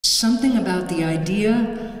something about the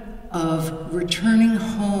idea of returning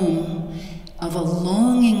home, of a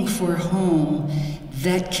longing for home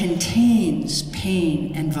that contains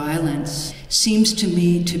pain and violence, seems to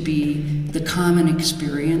me to be the common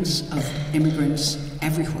experience of immigrants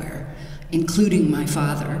everywhere, including my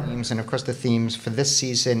father. And of course the themes for this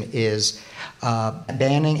season is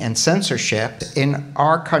banning and censorship. In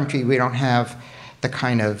our country, we don't have the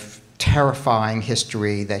kind of terrifying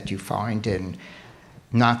history that you find in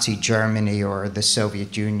Nazi Germany or the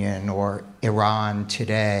Soviet Union or Iran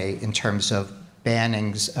today in terms of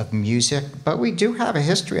bannings of music, but we do have a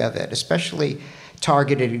history of it, especially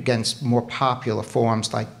targeted against more popular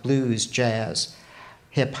forms like blues, jazz,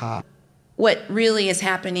 hip-hop. What really is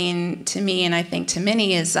happening to me, and I think to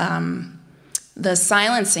many, is the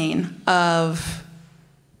silencing of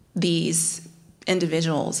these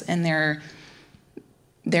individuals and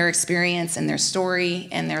their experience and their story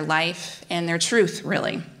and their life and their truth,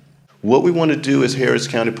 really. What we want to do as Harris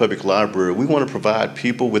County Public Library, we want to provide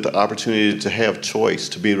people with the opportunity to have choice,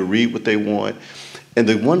 to be able to read what they want. And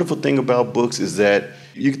the wonderful thing about books is that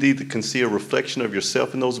you can see a reflection of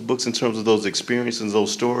yourself in those books in terms of those experiences,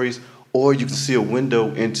 those stories, or you can see a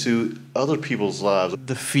window into other people's lives.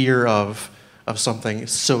 The fear of something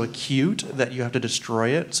is so acute that you have to destroy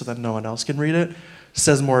it so that no one else can read it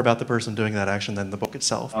says more about the person doing that action than the book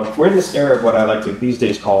itself. We're in this era of what I like to these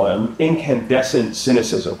days call incandescent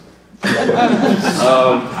cynicism. Let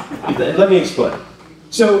me explain.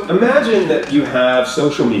 So imagine that you have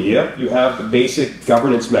social media, you have the basic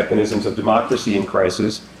governance mechanisms of democracy in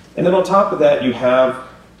crisis, and then on top of that you have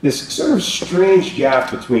this sort of strange gap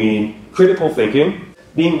between critical thinking,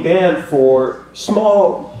 being banned for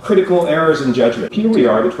small critical errors in judgment. Here we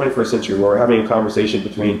are in the 21st century where we're having a conversation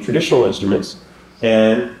between traditional instruments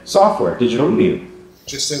and software, digital media.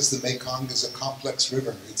 Just as the Mekong is a complex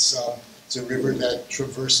river, it's a river that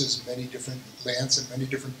traverses many different lands and many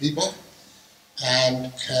different people,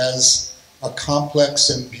 and has a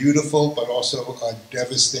complex and beautiful, but also a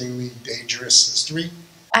devastatingly dangerous history.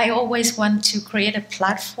 I always want to create a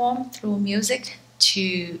platform through music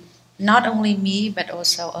to not only me, but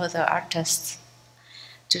also other artists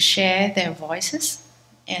to share their voices.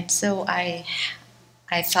 And so I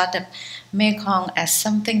thought of Mekong as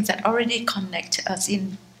something that already connects us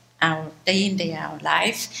in our day out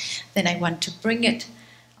life. Then I want to bring it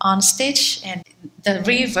on stage, and the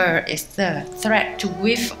river is the thread to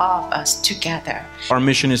weave all of us together. Our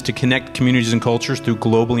mission is to connect communities and cultures through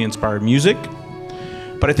globally inspired music.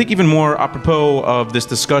 But I think even more apropos of this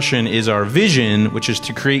discussion is our vision, which is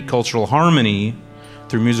to create cultural harmony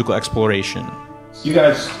through musical exploration. You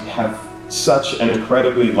guys have such an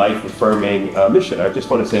incredibly life-affirming mission. I just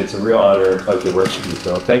want to say it's a real honor and pleasure to work with you,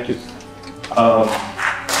 so thank you.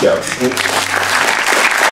 Yeah.